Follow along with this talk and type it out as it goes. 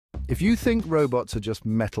If you think robots are just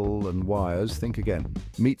metal and wires, think again.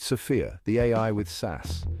 Meet Sophia, the AI with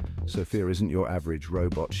sass. Sophia isn't your average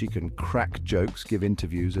robot. She can crack jokes, give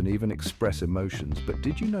interviews, and even express emotions. But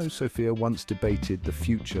did you know Sophia once debated the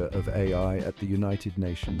future of AI at the United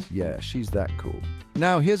Nations? Yeah, she's that cool.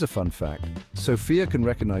 Now, here's a fun fact. Sophia can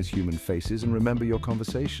recognize human faces and remember your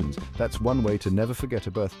conversations. That's one way to never forget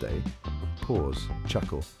a birthday. Pause,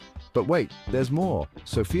 chuckle. But wait, there's more.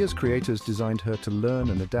 Sophia's creators designed her to learn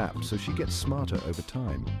and adapt, so she gets smarter over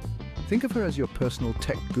time. Think of her as your personal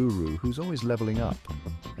tech guru who's always leveling up.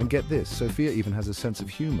 And get this, Sophia even has a sense of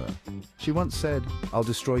humor. She once said, "I'll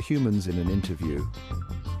destroy humans in an interview."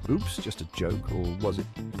 Oops, just a joke, or was it?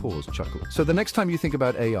 Pause, chuckle. So the next time you think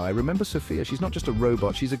about AI, remember Sophia. She's not just a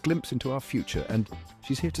robot, she's a glimpse into our future, and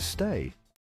she's here to stay.